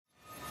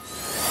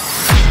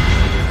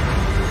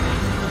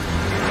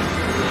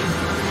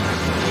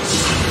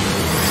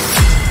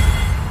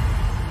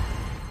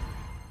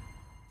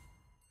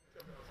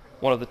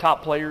one of the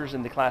top players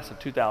in the class of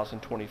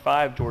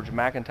 2025, George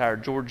MacIntyre.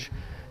 George,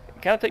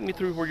 kind of take me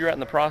through where you're at in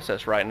the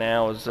process right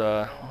now as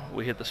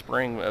we hit the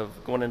spring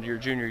of going into your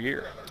junior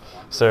year.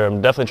 Sir,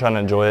 I'm definitely trying to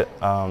enjoy it.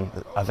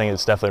 I think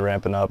it's definitely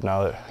ramping up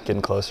now that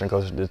getting closer and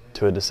closer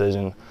to a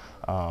decision.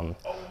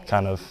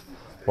 Kind of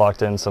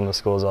locked in some of the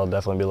schools I'll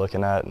definitely be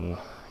looking at and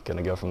going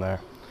to go from there.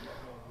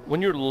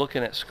 When you're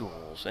looking at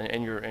schools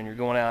and you're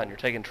going out and you're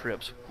taking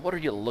trips, what are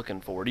you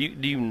looking for? Do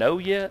you know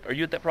yet? Are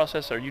you at that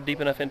process? Are you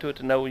deep enough into it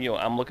to know,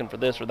 I'm looking for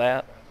this or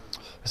that?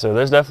 So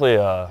there's definitely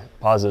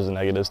positives and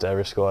negatives to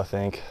every school, I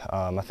think.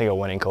 I think a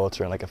winning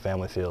culture and like a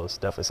family feel is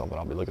definitely something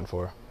I'll be looking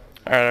for.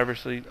 All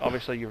right,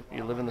 obviously you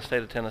live in the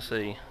state of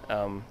Tennessee.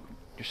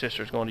 Your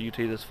sister's going to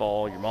UT this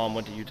fall. Your mom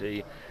went to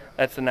UT.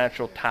 That's the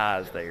natural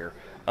ties there.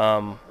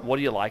 What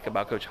do you like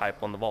about Coach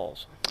Heupel and the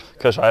Vols?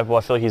 Coach Heupel,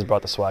 I feel like he's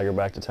brought the swagger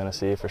back to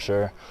Tennessee for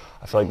sure.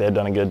 I feel like they've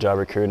done a good job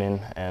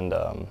recruiting, and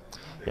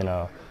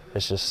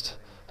it's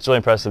really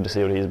impressive to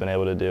see what he's been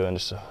able to do in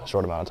just a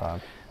short amount of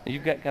time.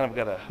 You've got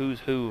a who's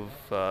who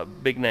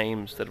of big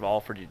names that have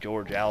offered you,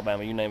 Georgia,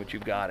 Alabama, you name it,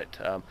 you've got it.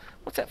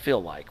 What's that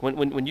feel like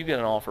when you get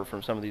an offer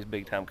from some of these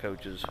big-time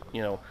coaches?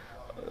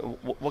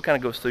 What kind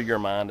of goes through your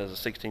mind as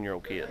a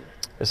 16-year-old kid?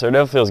 Yes, sir, it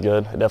definitely feels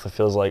good. It definitely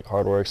feels like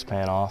hard work's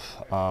paying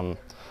off.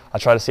 I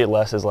try to see it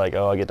less as like,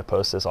 oh, I get to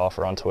post this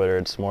offer on Twitter.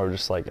 It's more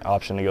just like an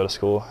option to go to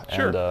school.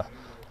 Sure. And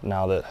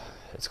now that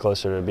it's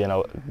closer to being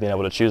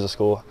able to choose a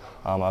school,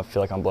 I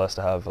feel like I'm blessed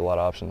to have a lot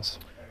of options.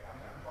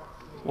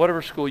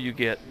 Whatever school you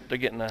get, they're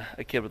getting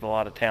a kid with a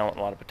lot of talent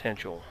and a lot of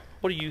potential.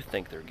 What do you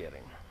think they're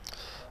getting?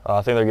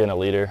 I think they're getting a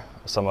leader,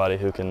 somebody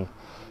who can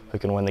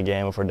win the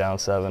game if we're down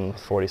 7,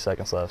 40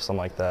 seconds left, something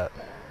like that.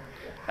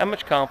 How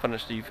much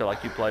confidence do you feel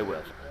like you play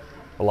with?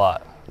 A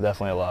lot,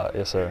 definitely a lot,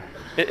 yes sir.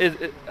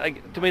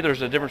 To me,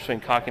 there's a difference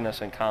between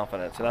cockiness and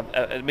confidence.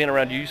 And being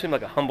around you, you seem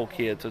like a humble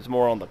kid, so it's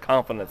more on the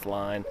confidence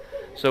line.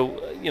 So,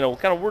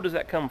 kind of where does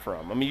that come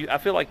from? I mean, I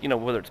feel like,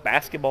 whether it's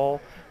basketball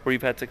where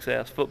you've had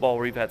success, football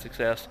where you've had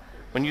success,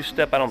 when you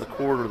step out on the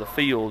court or the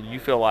field, you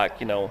feel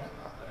like, I'm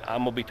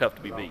going to be tough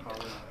to be beat.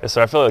 Yes,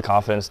 sir. I feel like the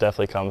confidence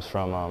definitely comes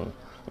from,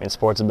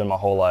 sports have been my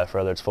whole life,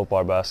 whether it's football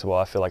or basketball.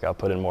 I feel like I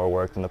put in more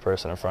work than the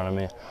person in front of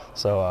me.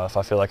 So if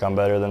I feel like I'm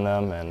better than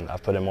them and I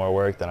put in more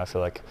work, then I feel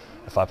like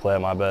if I play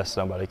at my best,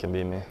 nobody can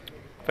beat me.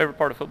 Favorite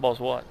part of football is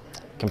what?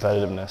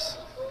 Competitiveness.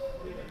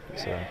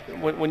 So.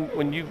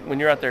 When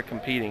you're out there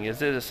competing,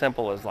 is it as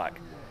simple as like,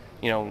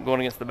 going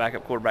against the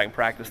backup quarterback in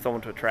practice,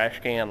 throwing to a trash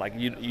can, like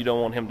you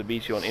don't want him to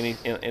beat you on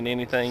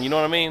anything, you know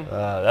what I mean?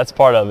 That's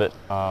part of it.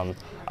 I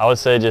would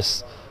say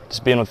just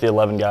being with the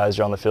 11 guys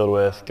you're on the field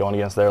with, going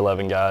against their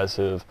 11 guys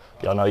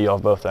y'all know you all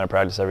both been in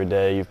practice every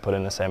day, you've put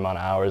in the same amount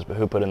of hours, but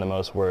who put in the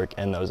most work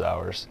in those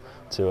hours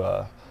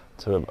to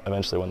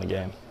eventually win the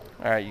game.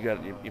 All right,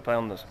 you play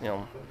on this,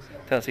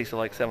 Tennessee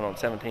Select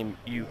 7-on-7 team.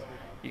 You're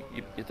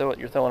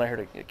throwing out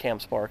here to Cam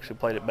Sparks, who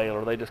played at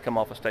Baylor. They just come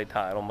off a state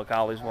title.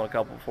 McCauley's won a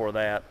couple before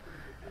that.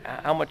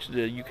 How much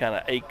do you kind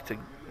of ache to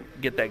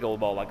get that gold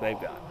ball like they've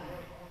got?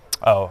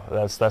 Oh,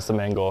 that's the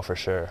main goal for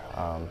sure.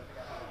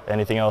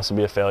 Anything else would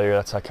be a failure.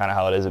 That's kind of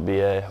how it is at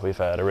BA. We've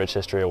had a rich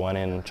history of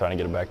winning and trying to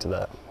get it back to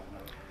that.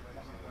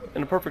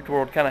 In a perfect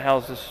world, kind of how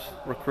does this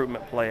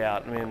recruitment play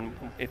out? I mean,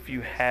 if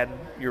you had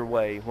your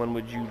way, when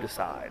would you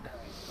decide?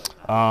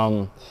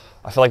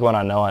 I feel like when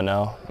I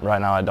know.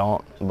 Right now I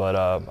don't, but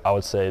I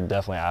would say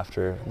definitely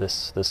after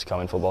this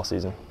coming football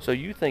season. So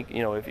you think,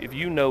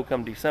 if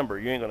come December,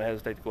 you ain't going to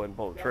hesitate to go ahead and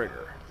pull the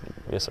trigger?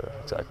 Yes, sir,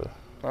 exactly.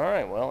 All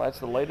right, well, that's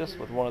the latest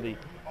with one of the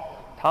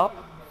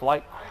top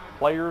flight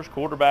players,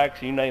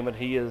 quarterbacks, you name it.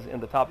 He is in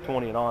the top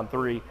 20 and on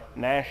 3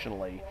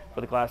 nationally for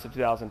the class of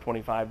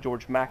 2025,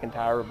 George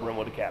MacIntyre of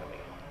Brentwood Academy.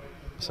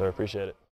 Yes, sir, appreciate it.